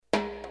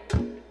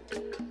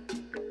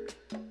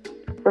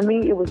For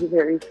me, it was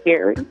very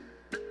scary.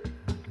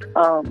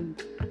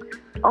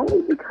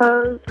 Only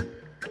because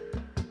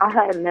I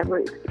had never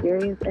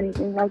experienced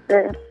anything like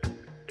that.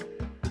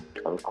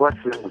 The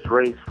question was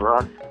raised for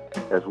us,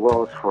 as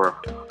well as for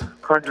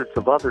hundreds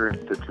of other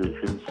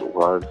institutions,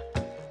 was,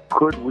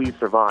 could we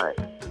survive?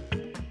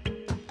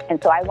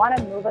 And so I want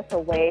to move us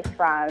away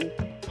from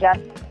just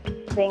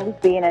things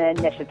being an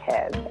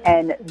initiative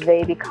and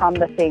they become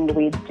the thing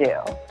we do.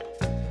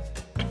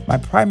 My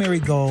primary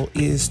goal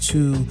is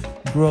to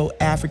grow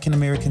African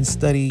American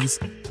studies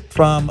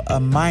from a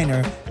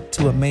minor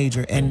to a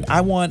major. And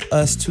I want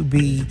us to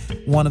be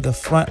one of the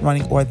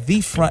front-running or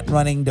the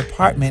front-running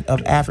department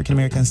of African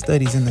American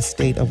studies in the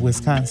state of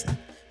Wisconsin.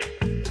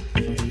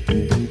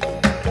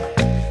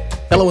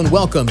 Hello and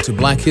welcome to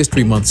Black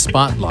History Month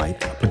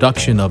Spotlight, a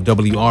production of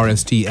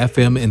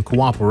WRST-FM in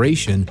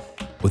cooperation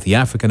with the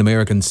African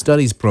American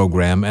Studies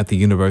program at the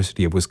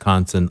University of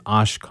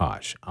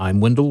Wisconsin-Oshkosh. I'm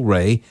Wendell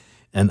Ray,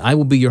 and I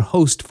will be your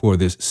host for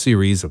this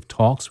series of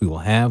talks we will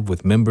have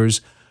with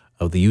members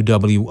of the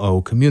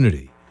UWO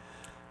community.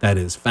 That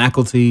is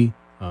faculty,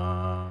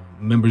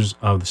 members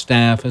of the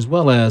staff, as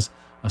well as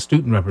a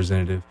student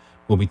representative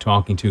we'll be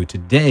talking to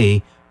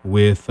today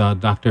with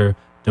Dr.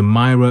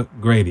 Demira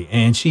Grady.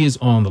 And she is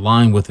on the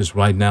line with us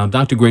right now.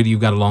 Dr. Grady, you've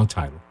got a long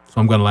title,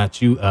 so I'm going to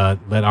let you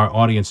let our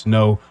audience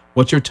know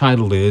what your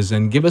title is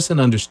and give us an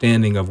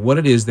understanding of what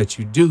it is that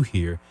you do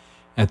here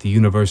at the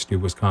University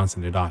of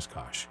Wisconsin at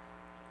Oshkosh.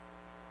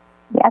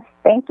 Yes,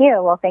 thank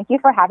you. Well, thank you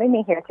for having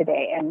me here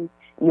today. And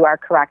you are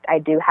correct. I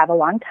do have a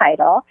long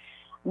title.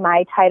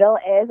 My title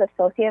is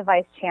Associate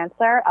Vice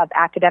Chancellor of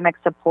Academic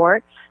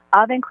Support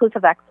of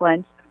Inclusive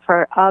Excellence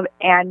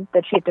and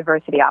the Chief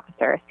Diversity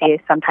Officer.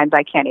 See, sometimes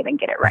I can't even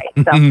get it right.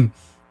 So,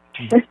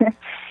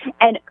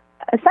 and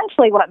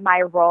essentially what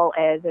my role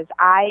is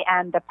I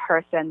am the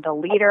person, the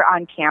leader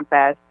on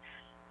campus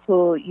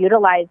who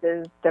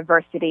utilizes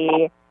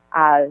diversity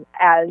as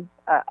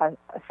a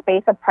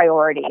space of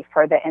priority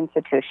for the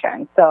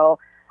institution. So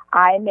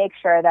I make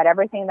sure that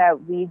everything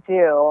that we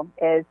do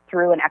is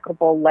through an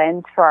equitable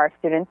lens for our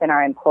students and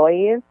our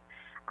employees.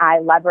 I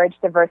leverage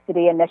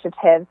diversity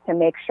initiatives to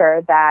make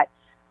sure that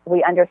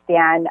we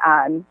understand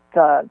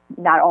the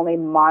not only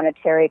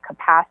monetary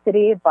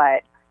capacity,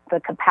 but the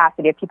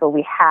capacity of people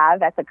we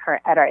have at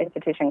our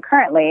institution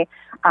currently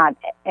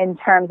in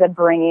terms of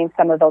bringing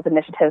some of those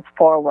initiatives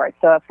forward.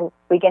 So if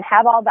we can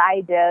have all the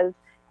ideas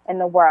in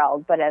the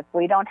world, but if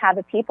we don't have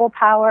the people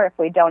power, if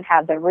we don't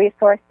have the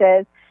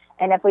resources,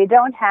 and if we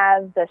don't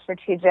have the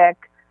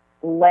strategic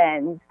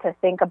lens to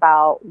think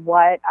about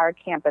what our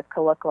campus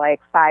could look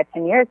like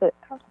 5-10 years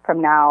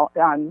from now,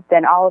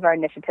 then all of our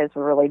initiatives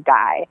will really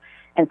die.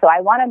 And so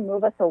I want to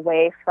move us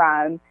away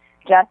from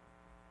just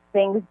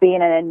things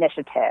being an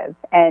initiative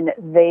and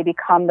they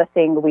become the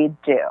thing we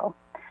do.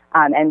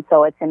 And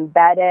so it's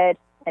embedded,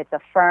 it's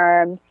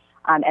affirmed,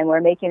 and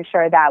we're making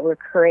sure that we're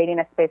creating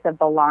a space of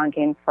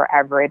belonging for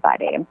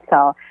everybody.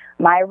 So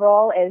my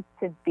role is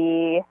to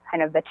be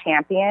kind of the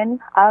champion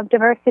of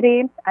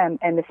diversity,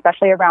 and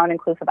especially around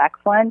inclusive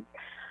excellence,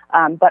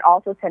 but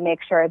also to make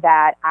sure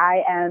that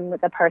I am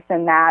the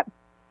person that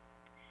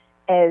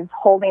is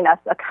holding us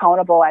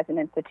accountable as an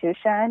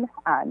institution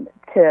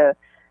to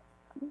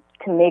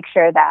make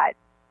sure that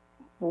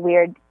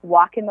we're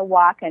walking the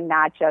walk and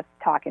not just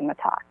talking the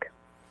talk.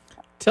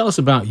 Tell us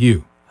about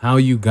you, how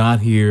you got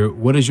here,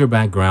 what is your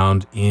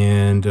background,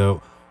 and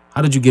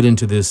how did you get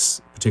into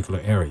this particular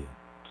area?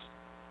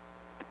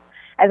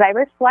 As I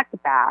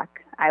reflect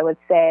back, I would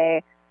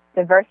say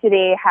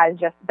diversity has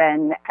just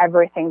been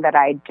everything that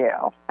I do.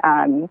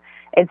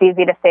 It's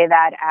easy to say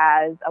that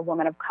as a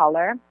woman of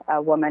color,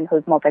 a woman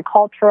who's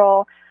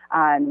multicultural,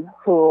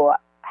 who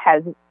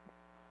has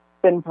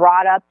been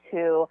brought up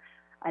to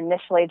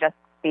initially just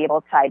be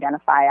able to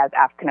identify as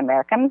African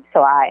American. So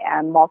I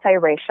am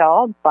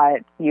multiracial,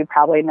 but you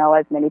probably know,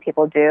 as many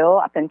people do,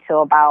 up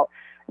until about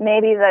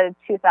maybe the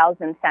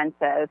 2000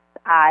 census,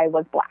 I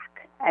was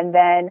Black. And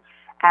then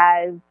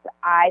as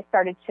I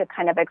started to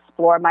kind of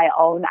explore my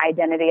own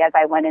identity as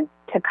I went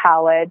into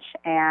college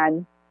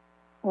and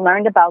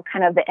learned about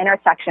kind of the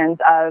intersections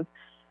of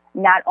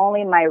not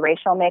only my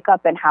racial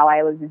makeup and how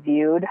I was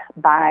viewed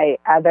by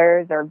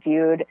others or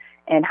viewed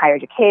in higher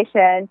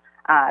education,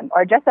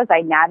 or just as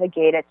I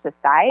navigated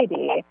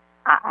society,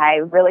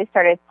 I really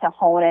started to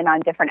hone in on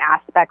different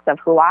aspects of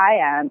who I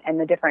am and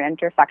the different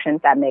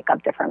intersections that make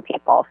up different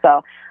people.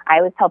 So I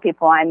always tell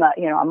people I'm a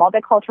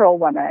multicultural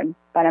woman,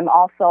 but I'm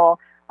also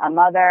a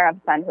mother of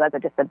a son who has a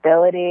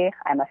disability.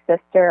 I'm a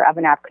sister of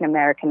an African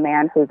American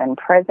man who's in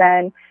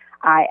prison.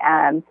 I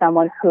am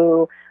someone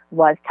who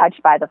was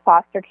touched by the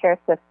foster care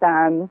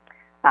system.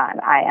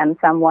 I am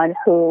someone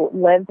who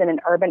lives in an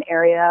urban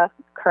area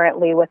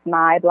currently with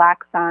my Black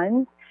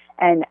sons.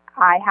 And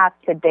I have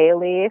to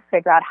daily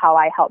figure out how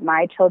I help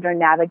my children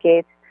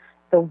navigate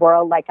the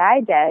world like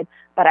I did.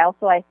 But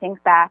I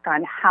think back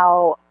on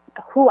how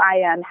who I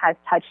am has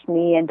touched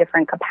me in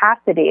different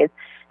capacities,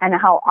 and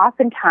how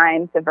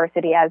oftentimes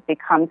diversity has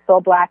become so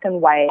black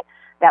and white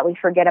that we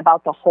forget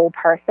about the whole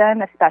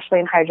person, especially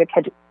in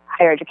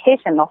higher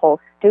education, the whole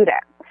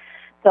student.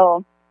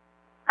 So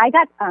I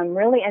got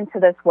really into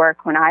this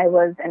work when I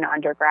was an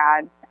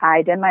undergrad.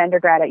 I did my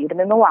undergrad at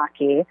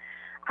UW-Milwaukee.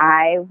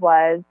 I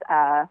was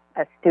a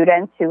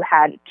student who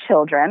had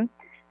children.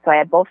 So I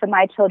had both of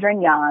my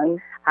children young.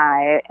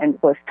 I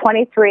was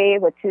 23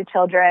 with two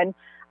children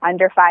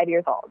under 5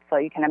 years old. So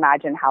you can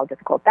imagine how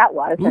difficult that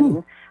was. Ooh.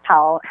 And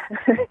how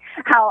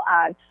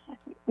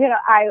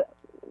I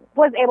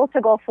was able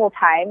to go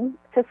full-time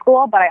to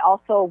school, but I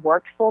also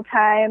worked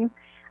full-time.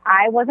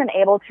 I wasn't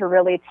able to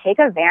really take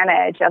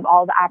advantage of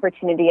all the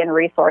opportunity and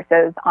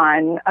resources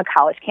on a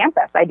college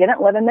campus. I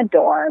didn't live in the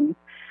dorms.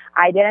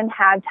 I didn't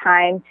have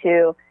time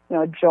to,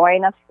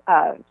 join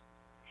a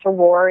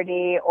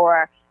sorority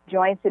or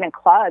join student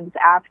clubs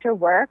after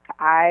work.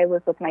 I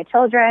was with my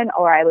children,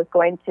 or I was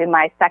going to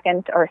my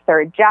second or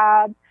third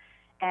job.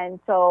 And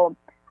so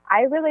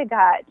I really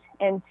got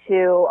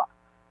into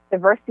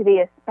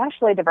diversity,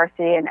 especially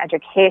diversity in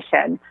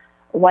education,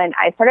 when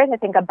I started to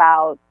think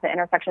about the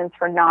intersections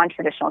for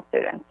non-traditional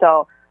students.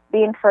 So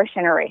being first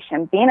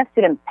generation, being a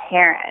student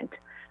parent,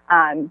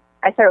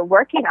 I started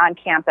working on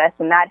campus,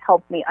 and that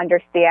helped me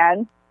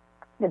understand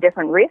the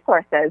different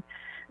resources,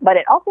 but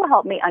it also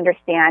helped me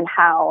understand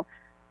how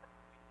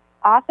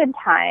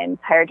oftentimes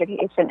higher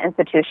education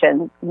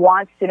institutions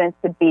want students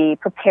to be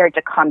prepared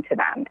to come to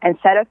them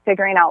instead of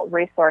figuring out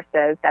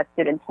resources that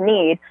students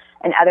need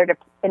in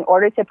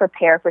order to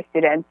prepare for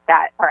students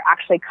that are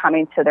actually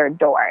coming to their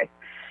doors.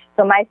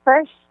 So my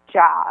first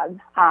job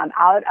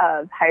out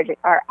of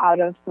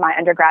my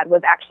undergrad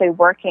was actually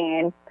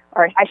working,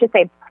 or I should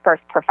say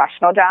first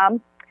professional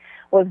job,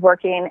 was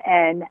working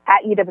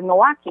at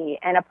UW-Milwaukee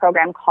in a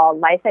program called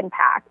Life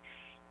Impact.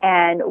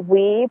 And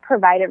we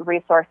provided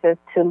resources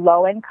to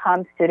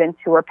low-income students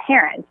who were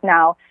parents.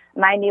 Now,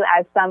 mind you,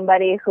 as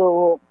somebody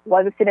who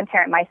was a student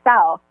parent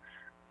myself,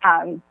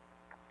 I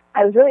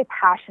was really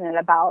passionate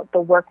about the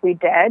work we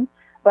did,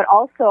 but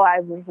also I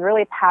was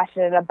really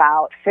passionate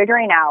about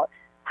figuring out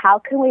how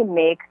can we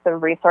make the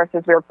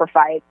resources we were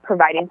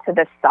providing to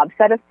this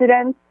subset of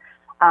students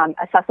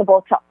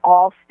accessible to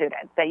all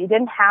students, that you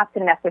didn't have to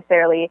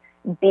necessarily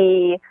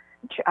be,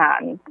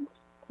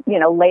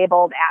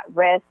 labeled at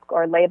risk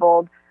or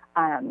labeled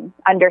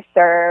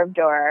underserved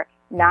or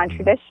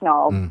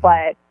non-traditional,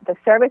 but the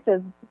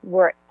services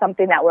were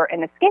something that were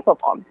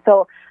inescapable.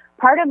 So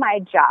part of my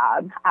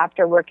job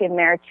after working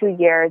there 2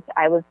 years,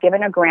 I was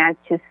given a grant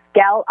to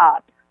scale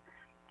up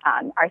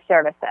our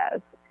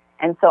services.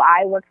 And so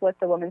I worked with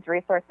the Women's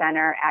Resource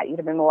Center at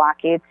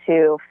UW-Milwaukee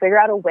to figure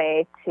out a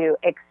way to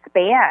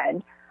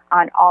expand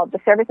on all the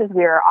services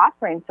we were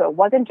offering. So it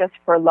wasn't just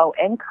for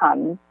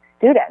low-income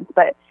students,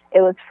 but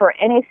it was for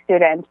any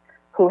student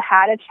who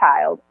had a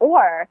child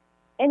or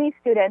any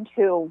student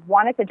who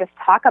wanted to just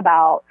talk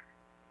about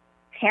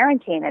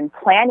parenting and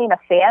planning a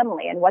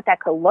family and what that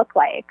could look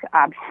like,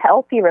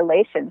 healthy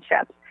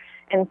relationships.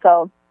 And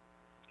so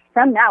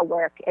from that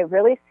work, it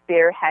really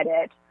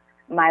spearheaded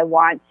my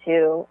want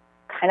to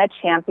kind of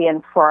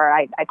champion for,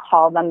 I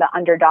call them the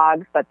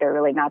underdogs, but they're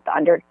really not the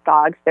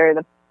underdogs. They're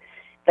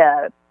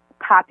the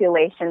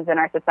populations in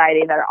our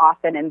society that are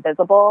often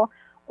invisible,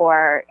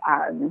 or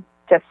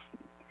just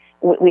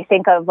we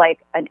think of like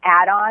an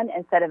add-on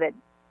instead of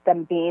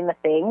them being the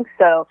thing.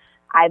 So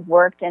I've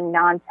worked in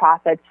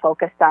nonprofits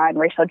focused on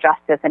racial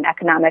justice and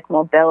economic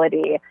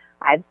mobility.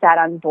 I've sat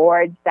on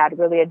boards that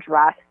really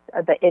address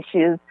the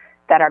issues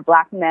that our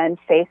Black men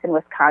face in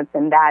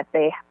Wisconsin, that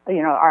they,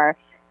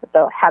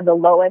 have the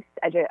lowest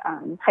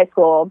high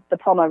school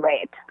diploma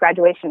rate,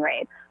 graduation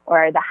rate,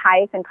 or the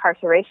highest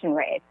incarceration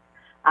rate,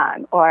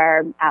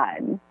 or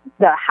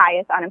the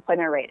highest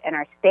unemployment rate in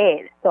our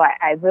state. So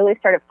I really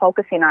started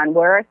focusing on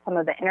where are some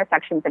of the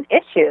intersections and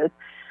issues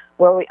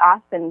where we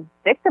often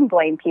victim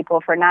blame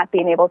people for not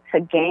being able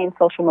to gain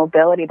social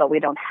mobility, but we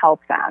don't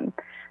help them.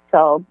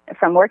 So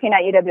from working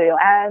at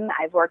UWM,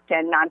 I've worked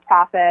in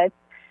nonprofits.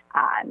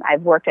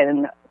 I've worked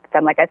in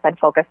some, like I said,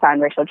 focused on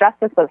racial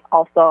justice, but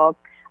also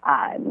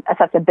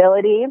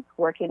accessibility,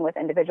 working with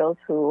individuals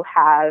who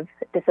have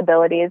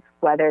disabilities,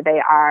 whether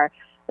they are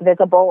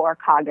visible or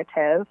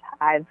cognitive.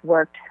 I've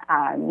worked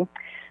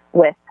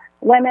with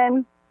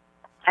women.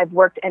 I've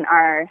worked in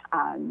our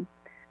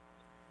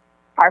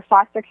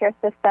foster care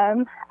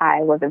system.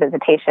 I was a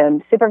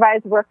visitation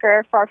supervised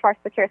worker for our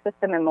foster care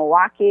system in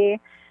Milwaukee.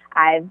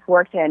 I've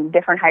worked in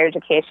different higher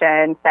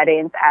education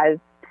settings as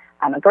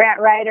a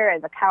grant writer,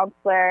 as a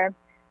counselor.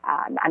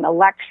 I'm a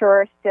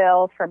lecturer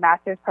still for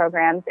master's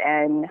programs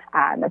in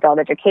adult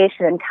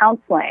education and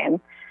counseling.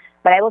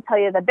 But I will tell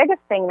you the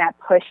biggest thing that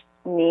pushed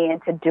me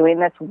into doing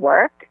this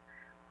work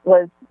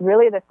was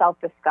really the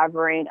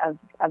self-discovering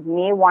of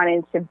me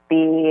wanting to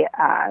be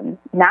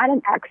not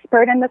an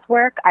expert in this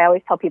work. I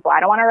always tell people I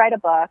don't want to write a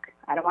book.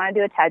 I don't want to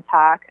do a TED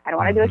Talk. I don't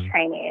want to do a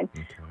training.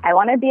 Okay. I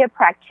want to be a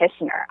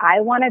practitioner.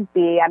 I'm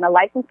a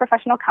licensed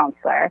professional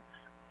counselor.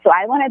 So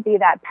I want to be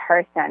that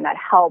person that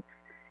helps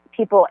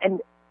people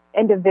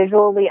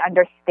individually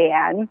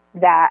understand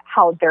that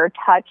how they're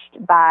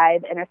touched by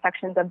the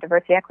intersections of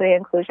diversity, equity, and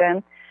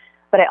inclusion.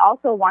 But I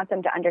also want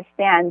them to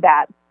understand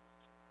that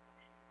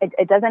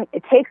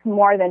it takes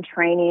more than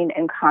training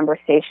and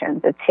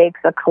conversations. It takes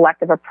a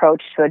collective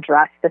approach to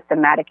address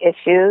systematic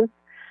issues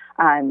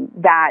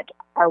that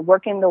are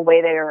working the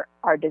way they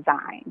are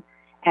designed.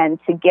 And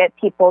to get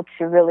people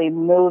to really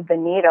move the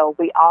needle,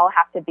 we all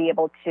have to be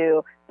able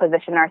to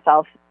position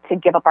ourselves to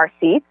give up our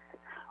seats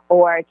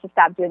or to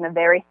stop doing the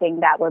very thing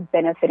that we're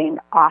benefiting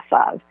off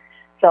of.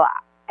 So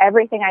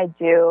everything I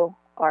do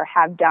or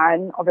have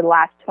done over the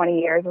last 20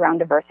 years around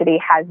diversity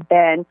has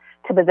been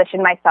to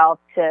position myself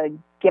to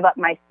give up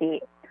my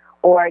seat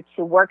or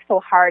to work so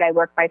hard I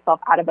work myself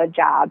out of a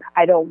job.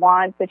 I don't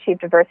want the Chief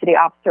Diversity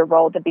Officer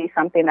role to be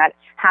something that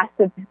has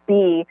to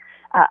be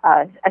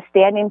a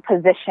standing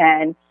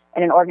position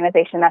in an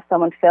organization that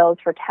someone fills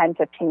for 10,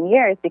 15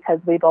 years, because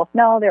we both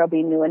know there will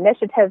be new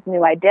initiatives,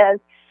 new ideas,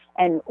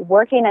 and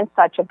working in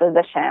such a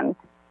position,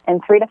 in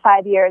 3 to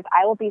 5 years,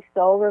 I will be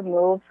so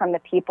removed from the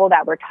people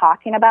that we're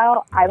talking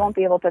about, I won't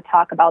be able to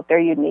talk about their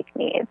unique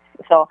needs.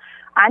 So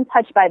I'm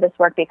touched by this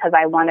work because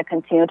I want to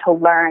continue to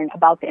learn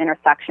about the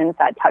intersections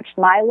that touched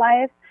my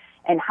life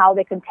and how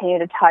they continue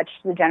to touch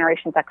the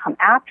generations that come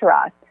after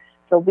us,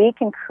 so we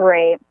can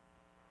create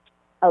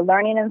a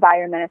learning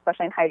environment,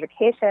 especially in higher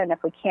education,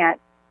 if we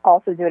can't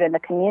also do it in the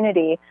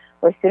community,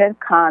 where students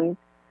come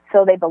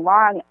so they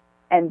belong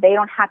and they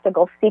don't have to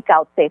go seek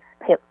out safe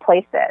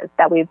places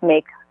that we've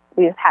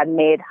had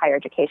made higher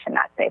education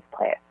that safe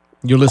place.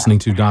 You're listening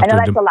to Dr. I know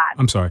that's a lot.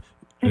 I'm sorry.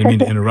 I didn't mean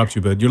to interrupt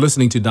you, but you're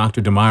listening to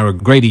Dr. Demira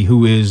Grady,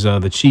 who is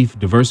the Chief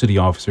Diversity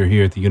Officer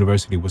here at the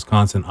University of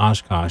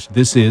Wisconsin-Oshkosh.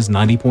 This is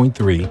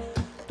 90.3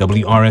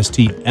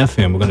 WRST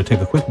FM. We're going to take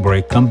a quick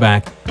break, come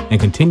back, and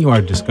continue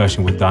our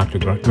discussion with Dr.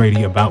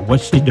 Grady about what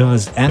she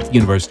does at the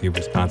University of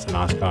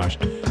Wisconsin-Oshkosh,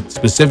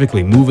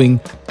 specifically moving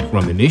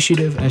from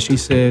initiative, as she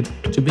said,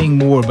 to being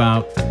more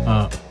about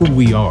who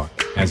we are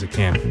as a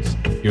campus.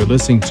 You're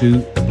listening to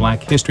the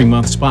Black History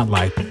Month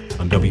Spotlight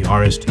on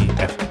WRST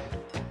FM.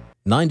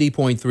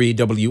 90.3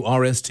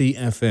 WRST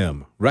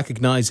FM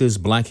recognizes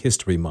Black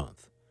History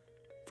Month.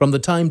 From the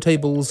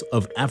Timetables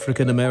of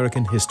African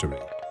American History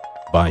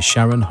by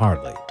Sharon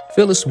Hartley.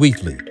 Phyllis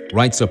Wheatley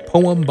writes a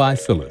poem by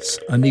Phyllis,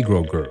 a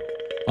Negro girl,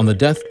 on the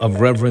death of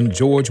Reverend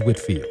George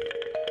Whitfield,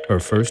 her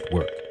first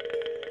work.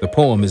 The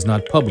poem is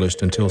not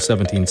published until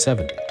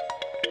 1770.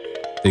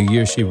 The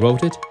year she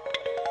wrote it,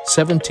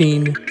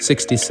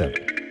 1767.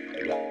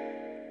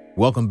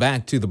 Welcome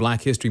back to the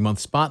Black History Month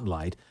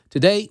Spotlight.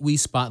 Today, we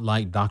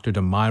spotlight Dr.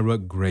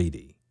 Demira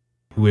Grady,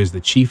 who is the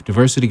Chief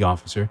Diversity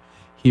Officer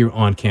here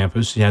on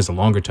campus. She has a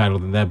longer title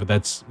than that,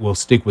 but we'll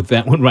stick with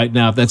that one right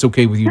now, if that's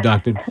okay with you,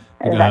 Dr.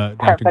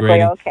 Dr.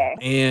 Grady. Okay.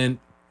 And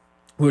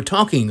we're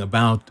talking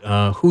about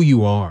who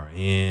you are,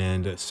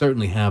 and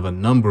certainly have a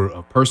number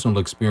of personal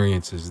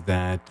experiences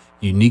that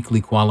uniquely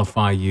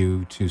qualify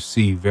you to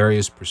see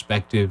various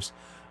perspectives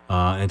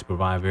and to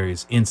provide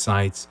various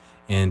insights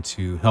and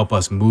to help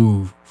us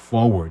move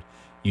forward.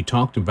 You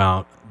talked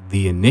about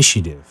the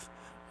initiative.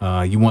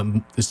 You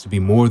want this to be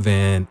more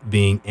than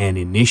being an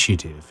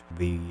initiative.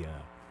 The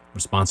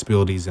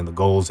responsibilities and the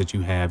goals that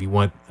you have, you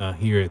want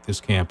here at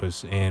this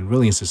campus and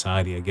really in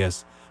society, I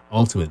guess,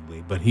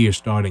 ultimately, but here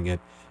starting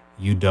at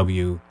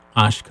UW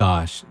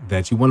Oshkosh,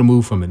 that you want to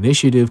move from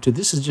initiative to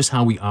this is just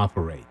how we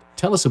operate.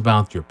 Tell us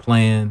about your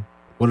plan.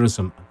 What are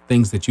some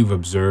things that you've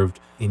observed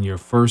in your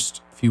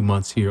first few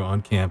months here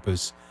on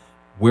campus,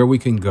 where we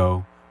can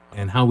go,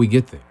 and how we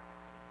get there?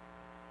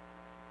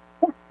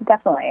 Yeah,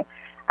 definitely.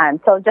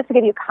 So just to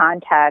give you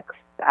context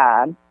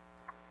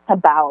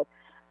about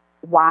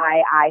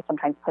why I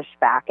sometimes push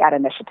back at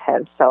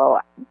initiatives. So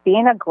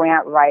being a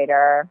grant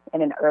writer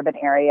in an urban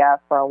area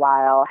for a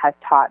while has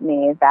taught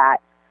me that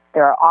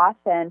there are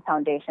often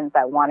foundations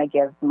that want to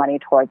give money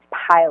towards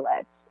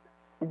pilots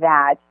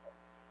that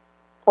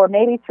for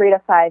maybe 3 to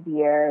 5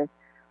 years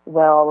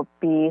will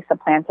be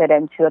supplanted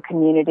into a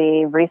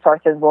community,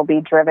 resources will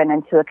be driven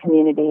into a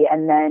community,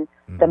 and then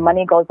the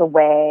money goes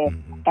away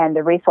and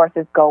the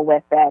resources go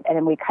with it, and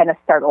then we kind of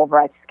start over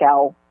at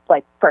scale,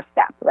 like first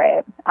step,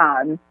 right?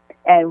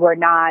 And we're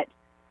not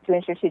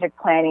doing strategic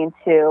planning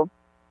to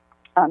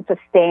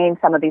sustain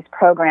some of these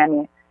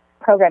programming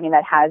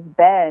that has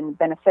been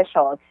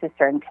beneficial to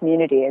certain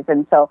communities.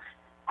 And so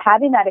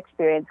having that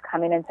experience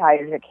coming into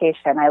higher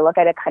education, I look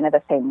at it kind of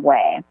the same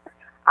way.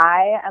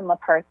 I am a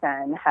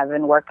person,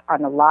 having worked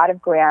on a lot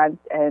of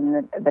grants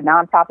in the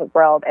nonprofit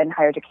world and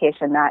higher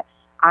education, that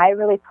I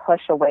really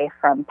push away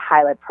from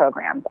pilot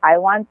programs. I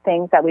want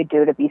things that we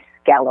do to be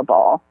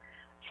scalable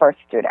for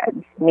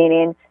students,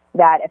 meaning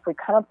that if we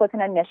come up with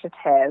an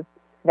initiative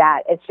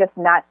that it's just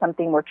not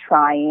something we're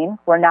trying.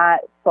 We're not,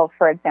 so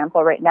for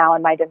example, right now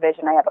in my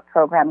division, I have a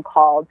program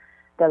called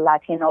the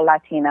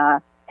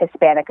Latino-Latina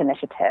Hispanic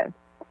Initiative.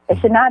 It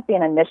should not be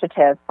an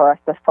initiative for us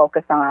to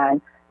focus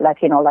on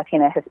Latino,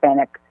 Latina,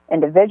 Hispanic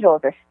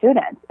individuals or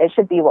students. It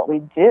should be what we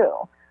do.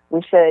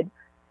 We should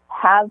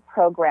have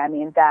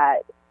programming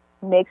that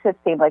makes it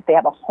seem like they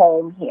have a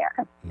home here.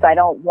 So I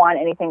don't want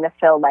anything to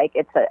feel like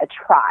it's a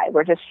try.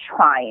 We're just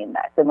trying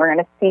this, and we're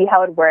going to see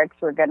how it works.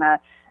 We're going to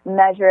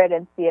measure it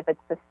and see if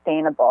it's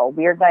sustainable.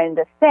 We're going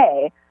to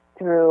say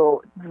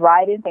through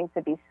driving things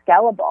to be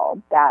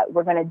scalable that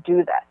we're going to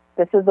do this.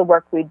 This is the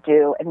work we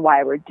do and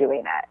why we're doing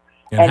it.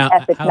 And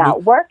if it's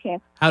not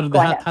working, how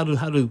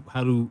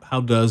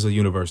does a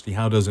university,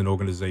 how does an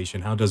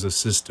organization, how does a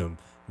system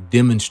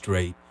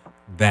demonstrate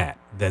that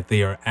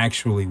they are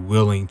actually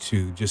willing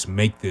to just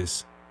make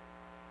this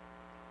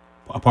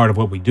a part of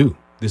what we do?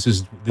 This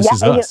is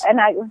us.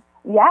 And I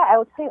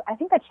will tell you, I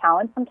think the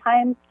challenge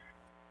sometimes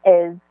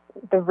is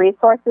the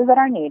resources that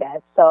are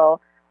needed. So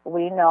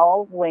we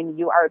know when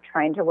you are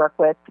trying to work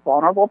with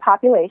vulnerable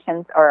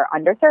populations or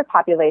underserved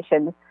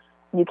populations,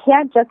 you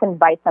can't just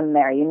invite them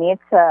there. You need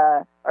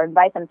to, or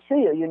invite them to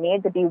you. You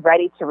need to be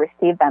ready to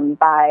receive them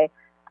by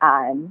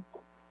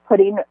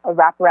putting a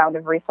wraparound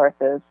of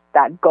resources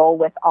that go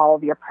with all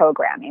of your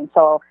programming.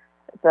 So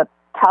the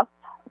tough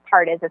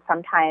part is that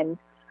sometimes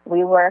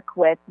we work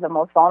with the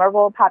most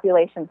vulnerable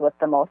populations with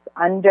the most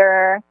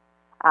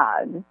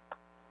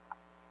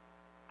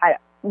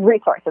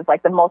resources,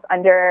 like the most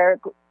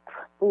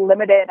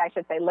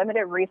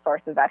limited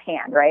resources at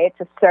hand, right,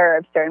 to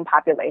serve certain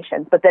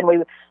populations. But then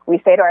we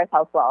say to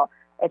ourselves, well,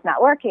 it's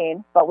not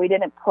working, but we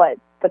didn't put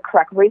the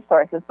correct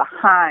resources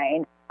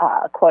behind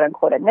quote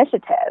unquote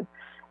initiative.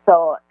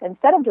 So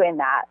instead of doing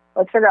that,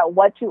 let's figure out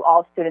what do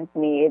all students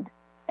need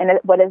and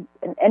what is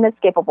an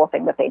inescapable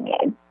thing that they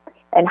need.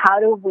 And how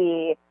do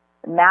we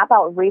map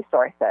out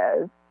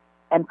resources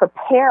and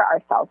prepare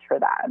ourselves for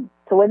them?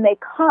 So when they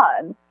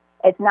come,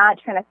 it's not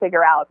trying to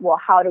figure out, well,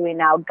 how do we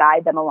now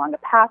guide them along a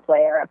pathway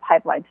or a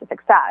pipeline to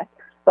success?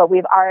 But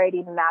we've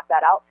already mapped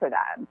that out for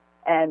them.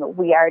 And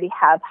we already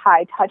have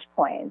high touch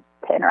points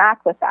to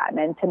interact with them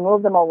and to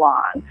move them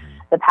along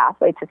the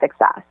pathway to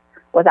success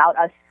without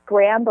us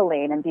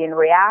scrambling and being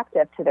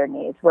reactive to their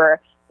needs. We're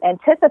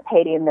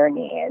anticipating their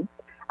needs,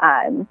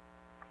 kind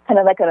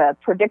of like a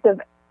predictive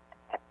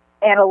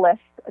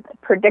analyst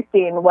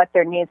predicting what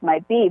their needs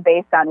might be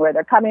based on where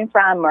they're coming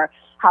from or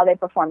how they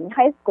perform in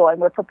high school. And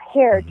we're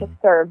prepared to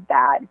serve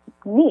that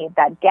need,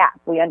 that gap.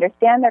 We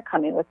understand they're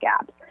coming with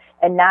gaps,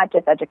 and not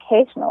just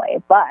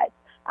educationally, but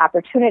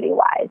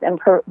opportunity-wise, and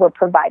we're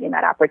providing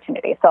that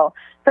opportunity. So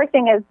first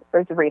thing is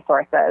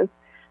resources.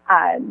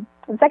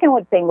 The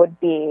second thing would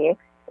be,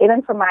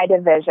 even for my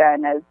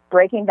division, is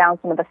breaking down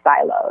some of the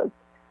silos.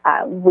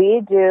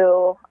 We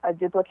do a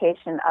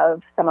duplication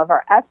of some of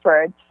our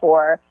efforts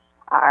for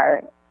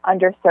our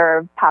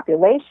underserved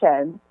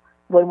populations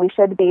when we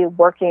should be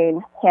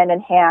working hand in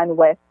hand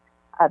with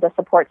the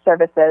support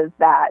services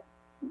that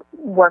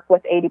work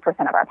with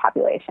 80% of our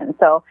population.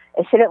 So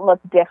it shouldn't look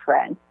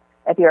different.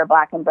 If you're a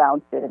Black and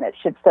brown student, it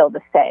should feel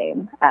the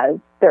same as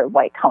their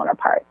white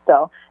counterparts.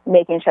 So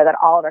making sure that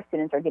all of our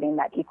students are getting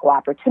that equal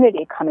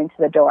opportunity coming to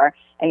the door,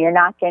 and you're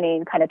not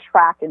getting kind of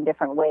tracked in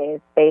different ways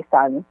based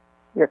on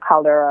your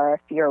color, or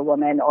if you're a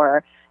woman,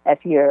 or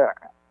if you're,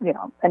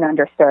 an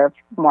underserved,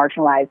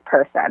 marginalized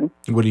person.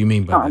 What do you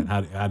mean by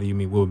that? How do you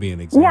mean? What would be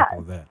an example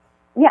of that?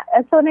 Yeah.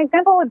 And so an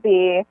example would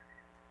be,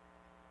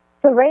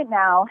 so right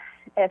now,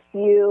 if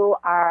you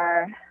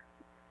are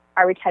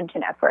our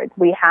retention efforts,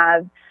 we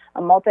have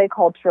a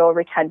multicultural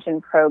retention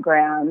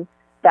program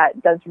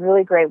that does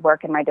really great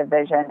work in my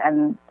division,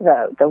 and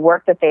the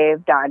work that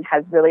they've done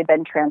has really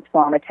been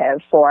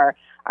transformative for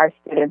our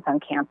students on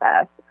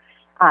campus.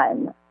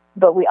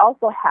 But we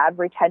also have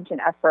retention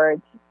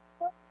efforts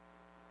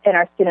in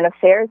our student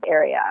affairs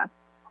area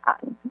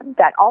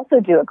that also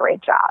do a great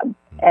job.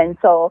 And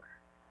so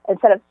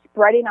instead of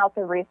spreading out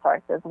the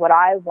resources, what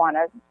I want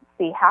to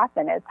see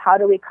happen is, how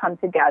do we come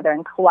together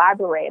and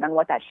collaborate on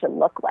what that should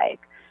look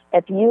like?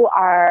 If you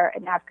are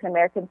an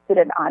African-American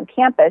student on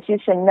campus, you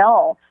should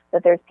know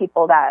that there's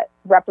people that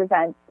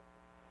represent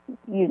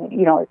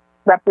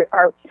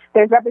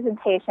there's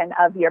representation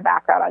of your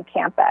background on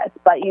campus,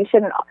 but you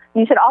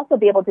should also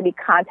be able to be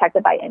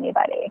contacted by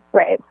anybody,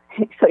 right?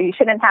 So you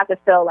shouldn't have to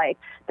feel like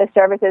the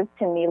services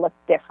to me look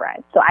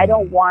different. So I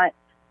don't want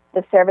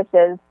the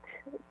services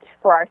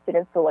for our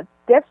students to look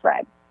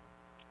different.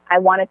 I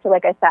want it to,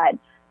 like I said,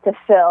 to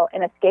feel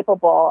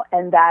inescapable,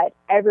 and that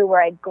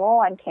everywhere I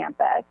go on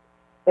campus,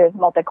 there's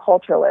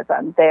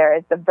multiculturalism,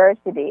 there's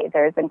diversity,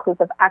 there's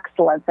inclusive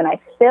excellence, and I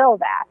feel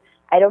that.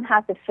 I don't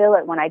have to feel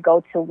it when I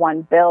go to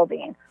one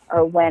building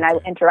or when I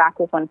interact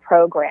with one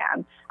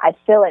program. I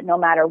feel it no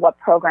matter what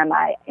program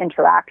I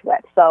interact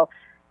with. So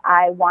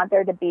I want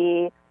there to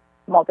be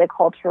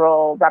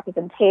multicultural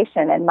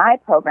representation in my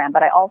program,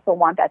 but I also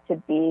want that to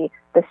be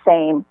the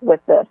same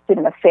with the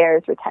student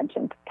affairs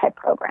retention type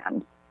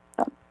programs.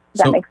 So,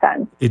 does that make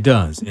sense? It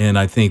does. And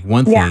I think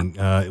one thing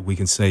we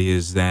can say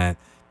is that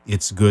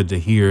it's good to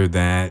hear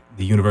that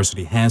the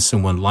university has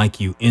someone like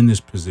you in this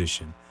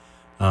position,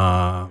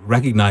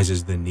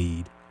 recognizes the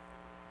need,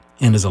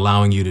 and is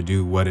allowing you to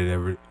do what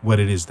it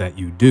is that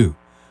you do.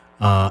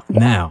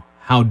 Now,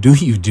 how do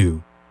you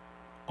do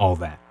all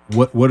that?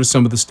 What are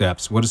some of the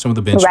steps? What are some of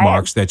the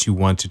benchmarks that you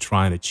want to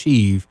try and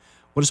achieve?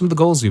 What are some of the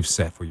goals you've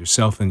set for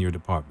yourself and your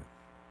department?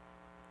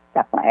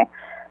 Definitely.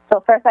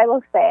 So first, I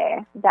will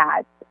say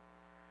that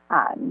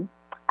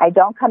I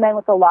don't come in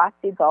with a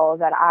lofty goal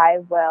that I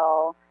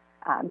will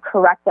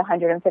correct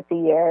 150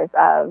 years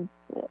of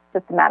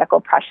systematic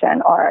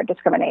oppression or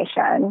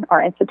discrimination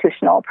or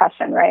institutional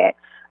oppression, right?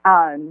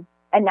 And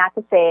not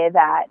to say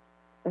that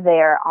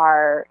there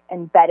are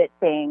embedded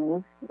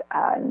things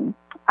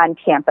on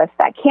campus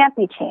that can't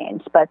be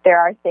changed, but there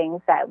are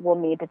things that will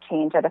need to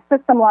change at a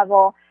system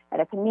level, at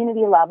a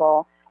community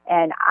level.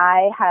 And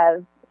I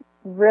have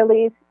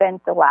really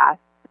spent the last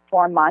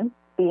 4 months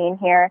being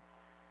here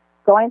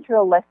going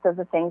through a list of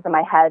the things in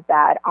my head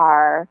that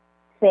are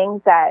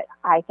things that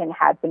I can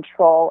have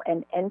control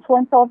and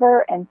influence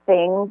over, and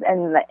things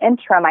in the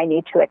interim I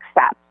need to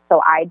accept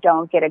so I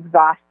don't get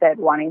exhausted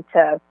wanting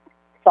to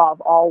solve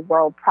all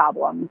world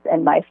problems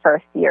in my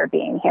first year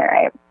being here,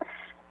 right?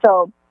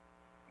 So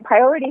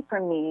priority for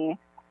me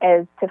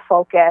is to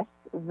focus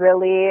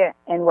really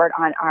inward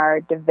on our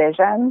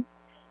division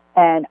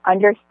and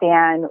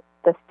understand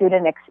the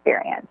student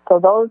experience. So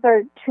those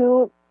are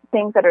two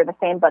things that are the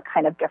same but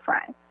kind of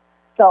different.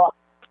 So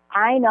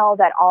I know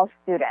that all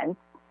students,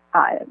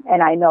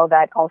 and I know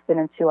that all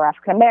students who are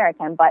African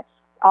American, but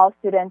all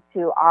students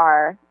who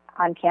are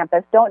on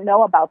campus don't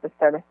know about the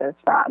services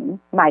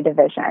from my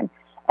division.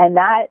 And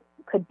that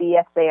could be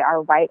if they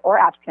are white or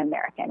African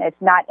American.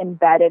 It's not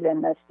embedded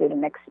in the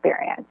student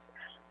experience.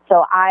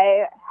 So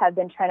I have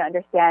been trying to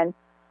understand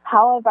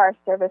how have our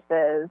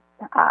services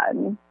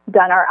done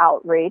our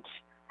outreach,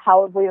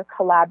 how have we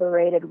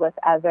collaborated with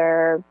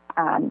other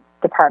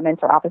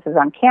departments or offices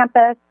on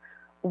campus,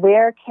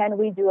 where can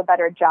we do a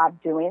better job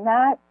doing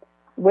that,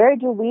 where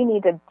do we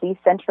need to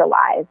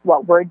decentralize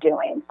what we're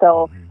doing.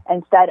 So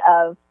instead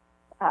of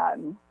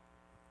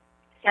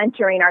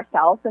centering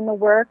ourselves in the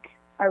work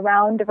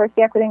around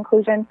diversity, equity,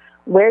 inclusion,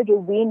 where do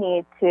we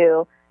need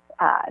to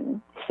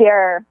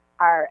share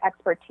our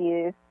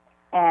expertise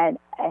and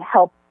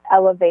help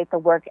elevate the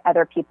work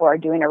other people are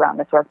doing around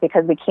this work,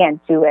 because we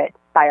can't do it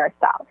by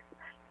ourselves.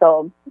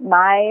 So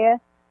my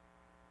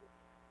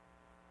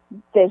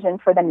vision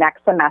for the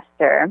next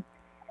semester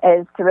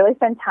is to really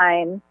spend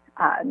time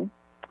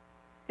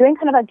doing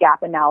kind of a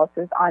gap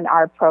analysis on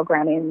our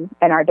programming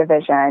and our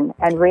division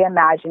and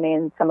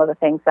reimagining some of the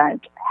things that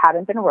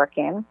haven't been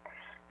working,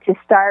 to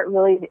start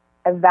really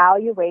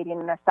evaluating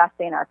and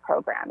assessing our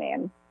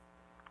programming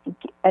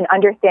and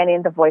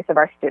understanding the voice of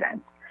our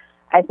students.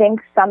 I think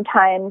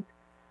sometimes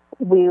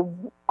we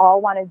all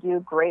want to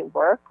do great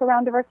work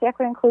around diversity,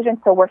 equity, inclusion,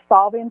 so we're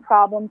solving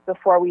problems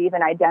before we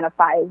even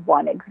identify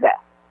one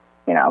exists,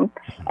 you know,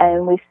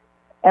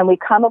 and we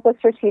come up with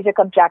strategic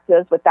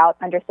objectives without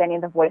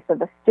understanding the voice of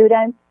the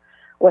students,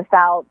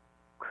 without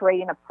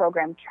creating a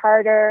program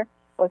charter,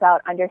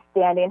 without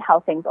understanding how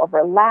things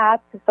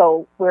overlap.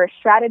 So we're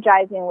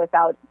strategizing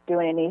without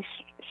doing any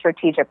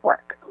strategic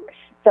work.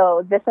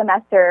 So this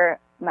semester,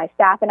 my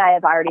staff and I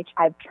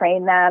I've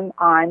trained them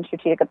on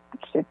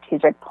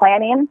strategic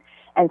planning.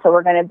 And so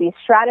we're going to be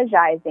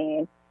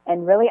strategizing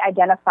and really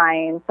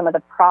identifying some of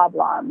the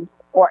problems,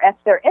 or if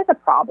there is a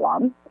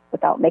problem,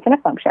 without making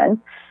assumptions,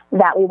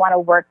 that we want to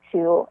work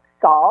to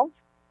solve,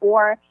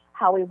 or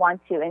how we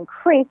want to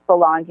increase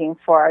belonging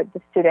for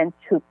the students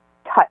who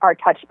are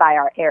touched by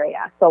our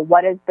area. So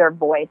what is their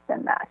voice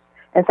in this?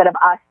 Instead of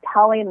us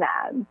telling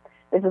them,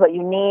 this is what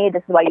you need,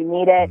 this is why you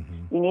need it,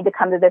 you need to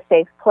come to this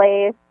safe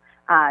place,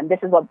 this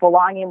is what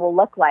belonging will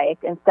look like.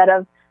 Instead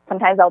of,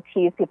 sometimes I'll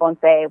tease people and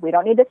say, we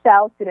don't need to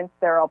sell students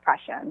their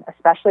oppression,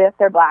 especially if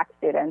they're Black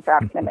students or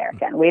African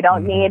American. We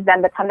don't need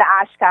them to come to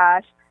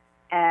Oshkosh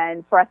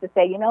and for us to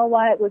say, you know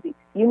what,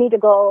 you need to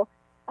go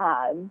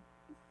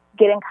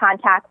get in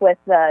contact with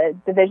the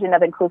Division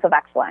of Inclusive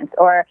Excellence,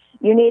 or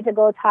you need to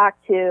go talk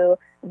to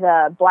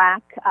the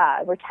Black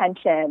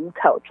retention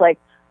coach. Like,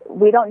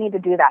 we don't need to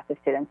do that to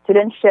students.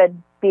 Students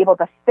should be able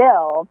to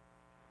fill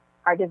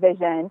our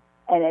division,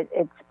 and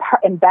it's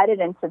embedded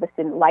into the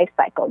student life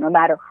cycle, no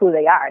matter who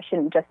they are. It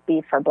shouldn't just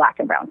be for Black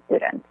and brown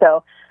students.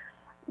 So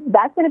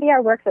that's going to be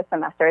our work this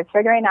semester, is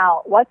figuring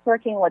out what's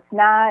working, what's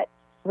not,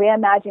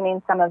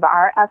 reimagining some of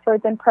our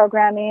efforts in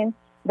programming.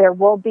 There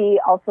will be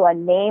also a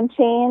name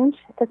change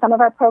to some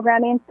of our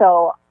programming.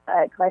 So,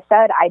 like I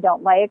said, I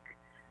don't like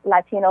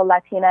Latino,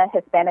 Latina,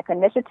 Hispanic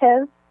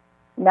initiatives.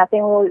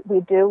 Nothing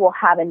we do will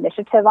have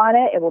initiative on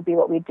it. It will be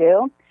what we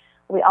do.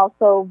 We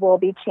also will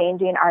be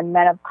changing our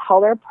Men of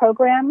Color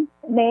program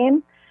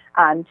name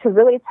to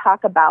really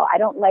talk about, I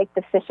don't like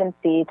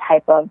deficiency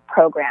type of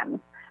programs.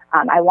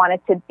 I want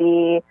it to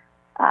be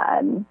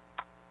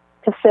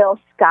to feel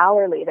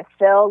scholarly, to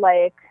feel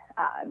like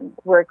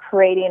we're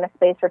creating a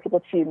space for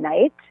people to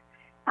unite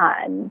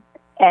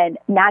and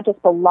not just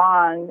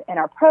belong in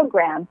our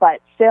program,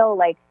 but feel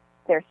like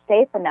they're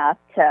safe enough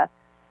to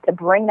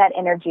bring that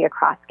energy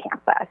across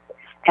campus.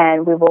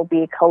 And we will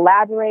be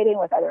collaborating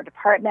with other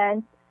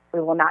departments. We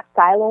will not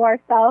silo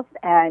ourselves,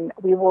 and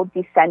we will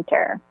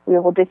decenter. We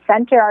will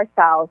decenter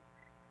ourselves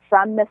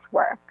from this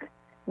work,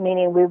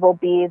 meaning we will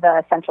be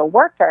the essential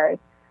workers,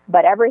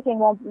 but everything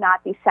will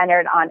not be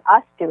centered on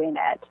us doing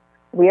it.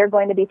 We are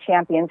going to be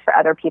champions for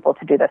other people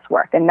to do this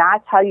work. And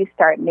that's how you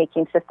start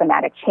making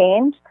systematic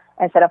change,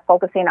 instead of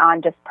focusing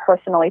on just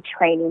personally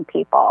training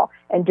people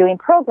and doing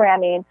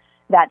programming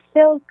that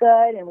feels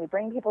good and we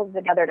bring people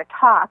together to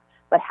talk,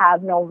 but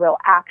have no real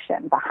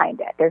action behind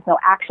it. There's no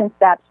action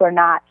steps. We're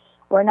not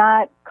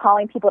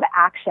calling people to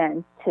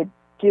action to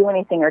do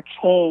anything or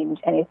change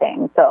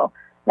anything. So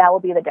that will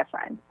be the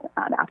difference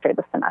after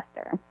the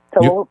semester.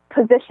 So we'll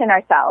position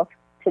ourselves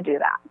to do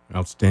that.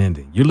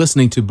 Outstanding. You're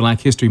listening to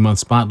Black History Month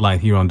Spotlight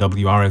here on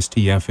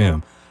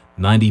WRST-FM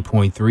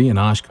 90.3 in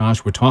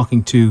Oshkosh. We're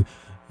talking to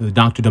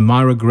Dr.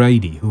 Damira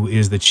Grady, who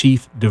is the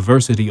Chief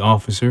Diversity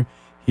Officer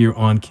here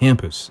on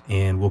campus.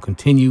 And we'll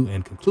continue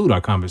and conclude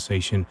our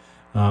conversation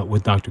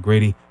with Dr.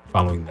 Grady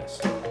following this.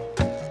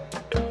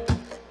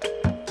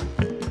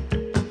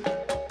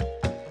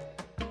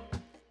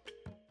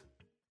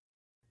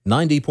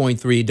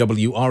 .3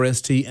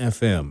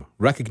 WRST-FM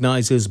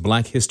recognizes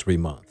Black History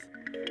Month.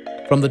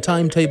 From the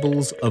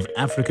Timetables of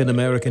African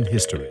American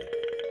History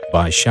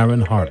by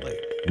Sharon Hartley.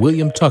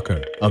 William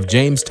Tucker of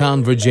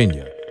Jamestown,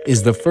 Virginia,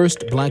 is the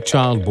first black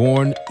child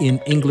born in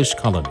English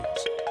colonies.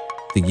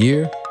 The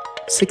year,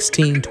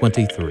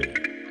 1623.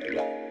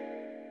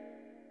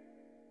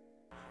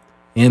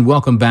 And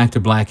welcome back to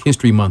Black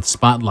History Month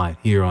Spotlight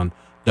here on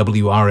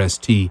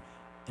WRST-FM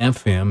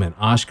in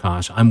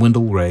Oshkosh. I'm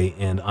Wendell Ray,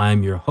 and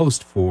I'm your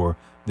host for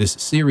this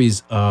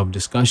series of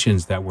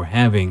discussions that we're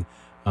having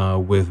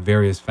with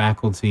various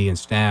faculty and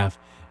staff,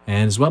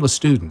 and as well as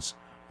students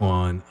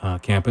on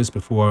campus.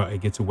 Before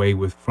it gets away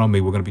from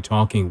me, we're going to be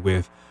talking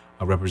with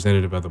a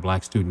representative of the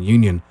Black Student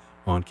Union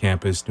on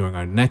campus during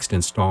our next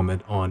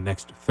installment on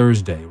next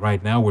Thursday.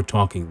 Right now, we're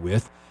talking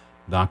with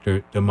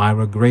Dr.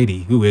 Damira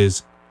Grady, who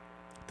is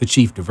the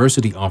Chief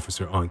Diversity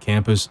Officer on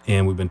campus,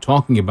 and we've been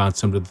talking about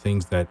some of the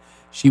things that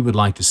she would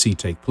like to see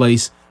take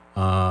place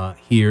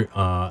here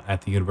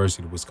at the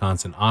University of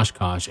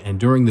Wisconsin-Oshkosh. And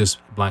during this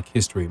Black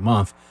History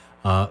Month,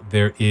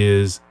 there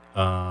is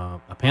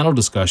a panel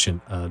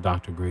discussion,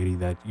 Dr. Grady,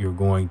 that you're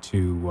going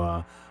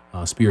to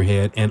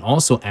spearhead. And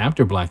also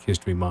after Black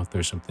History Month,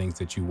 there's some things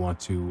that you want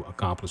to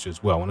accomplish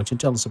as well. Why don't you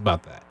tell us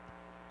about that?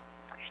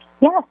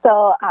 Yeah,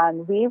 so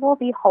we will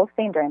be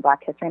hosting during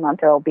Black History Month.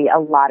 There will be a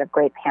lot of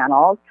great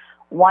panels.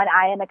 One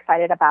I am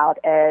excited about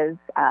is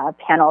a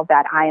panel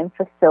that I am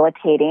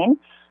facilitating.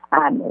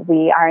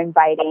 We are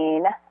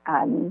inviting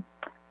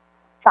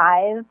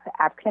 5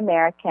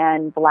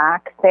 African-American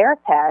Black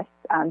therapists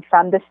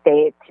from the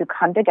state to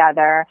come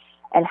together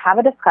and have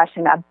a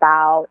discussion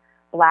about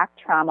Black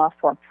trauma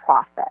for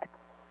profit.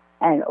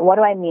 And what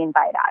do I mean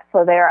by that?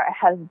 So there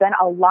has been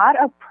a lot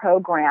of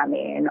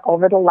programming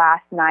over the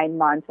last 9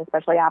 months,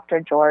 especially after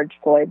George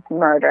Floyd's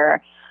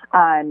murder,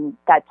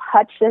 that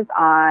touches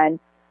on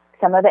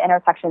some of the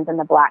intersections in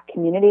the Black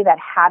community that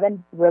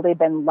haven't really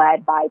been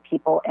led by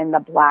people in the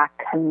Black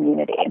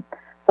community.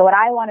 So what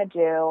I want to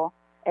do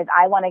is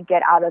I want to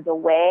get out of the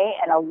way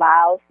and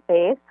allow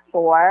space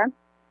for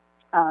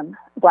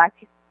Black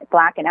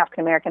and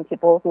African American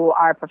people who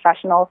are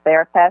professional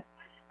therapists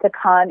to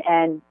come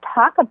and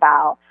talk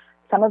about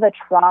some of the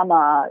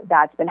trauma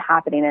that's been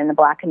happening in the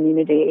Black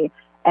community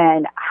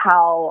and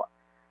how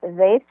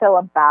they feel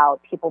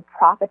about people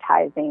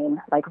prophetizing,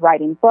 like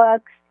writing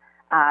books,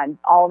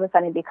 all of a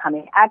sudden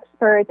becoming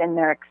experts in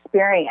their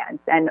experience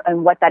and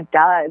what that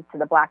does to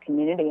the Black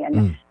community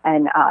and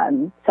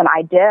some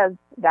ideas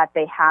that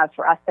they have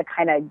for us to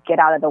kind of get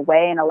out of the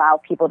way and allow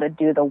people to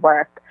do the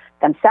work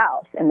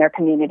themselves in their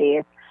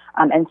communities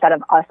instead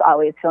of us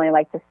always feeling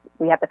like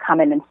we have to come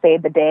in and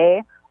save the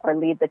day or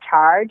lead the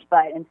charge,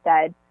 but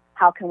instead,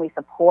 how can we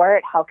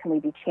support? How can we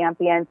be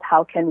champions?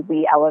 How can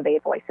we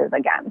elevate voices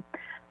again?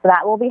 So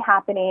that will be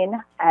happening.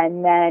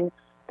 And then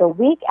the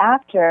week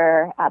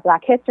after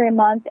Black History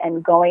Month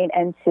and going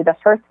into the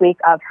first week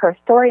of Her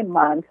Story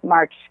Month,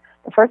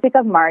 the first week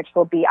of March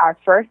will be our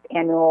first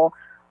annual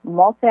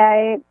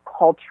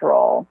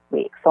multicultural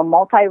week. So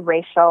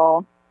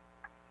multiracial,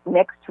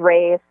 mixed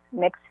race,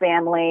 mixed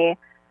family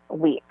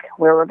week,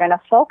 where we're going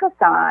to focus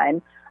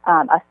on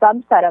a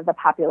subset of the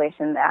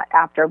population that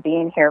after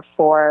being here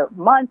for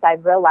months,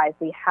 I've realized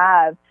we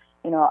have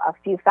a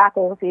few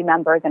faculty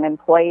members and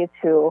employees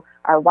who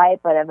are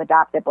white but have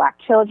adopted Black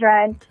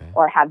children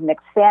or have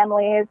mixed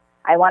families.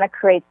 I want to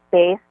create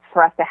space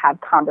for us to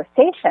have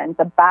conversations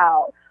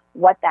about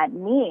what that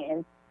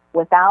means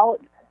without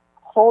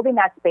holding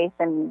that space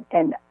and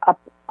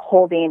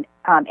upholding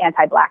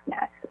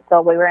anti-Blackness.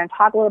 So we were going to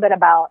talk a little bit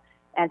about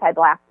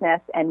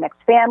anti-Blackness and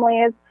mixed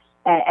families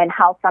and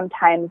how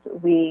sometimes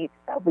we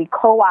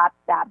co-opt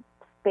that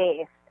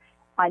space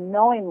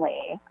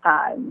unknowingly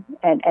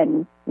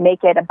and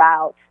make it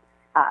about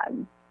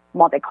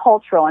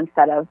multicultural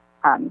instead of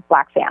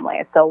Black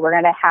families. So we're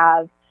going to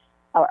have,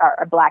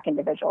 or Black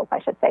individuals,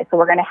 I should say. So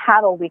we're going to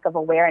have a week of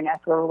awareness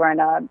where we're going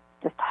to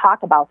just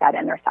talk about that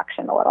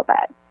intersection a little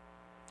bit.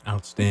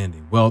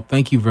 Outstanding. Well,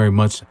 thank you very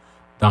much,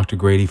 Dr.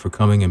 Grady, for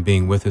coming and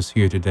being with us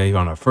here today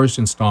on our first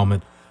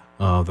installment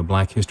of the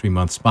Black History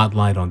Month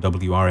Spotlight on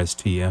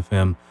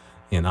WRST-FM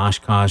in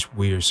Oshkosh.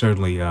 We are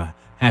certainly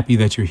happy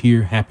that you're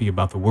here, happy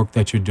about the work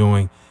that you're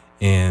doing,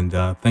 and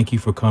thank you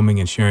for coming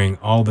and sharing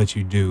all that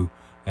you do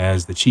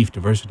as the Chief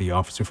Diversity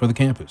Officer for the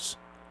campus.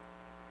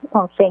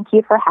 Well, thank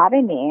you for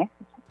having me.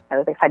 I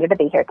was excited to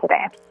be here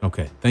today.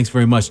 Okay, thanks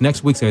very much.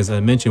 Next week, as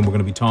I mentioned, we're going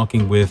to be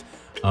talking with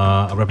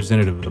a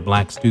representative of the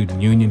Black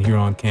Student Union here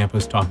on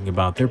campus, talking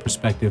about their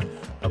perspective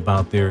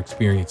about their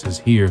experiences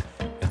here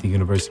at the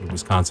University of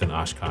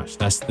Wisconsin-Oshkosh.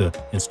 That's the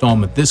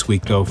installment this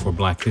week, though, for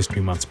Black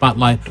History Month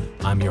Spotlight.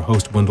 I'm your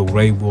host, Wendell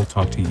Ray. We'll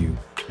talk to you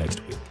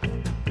next week.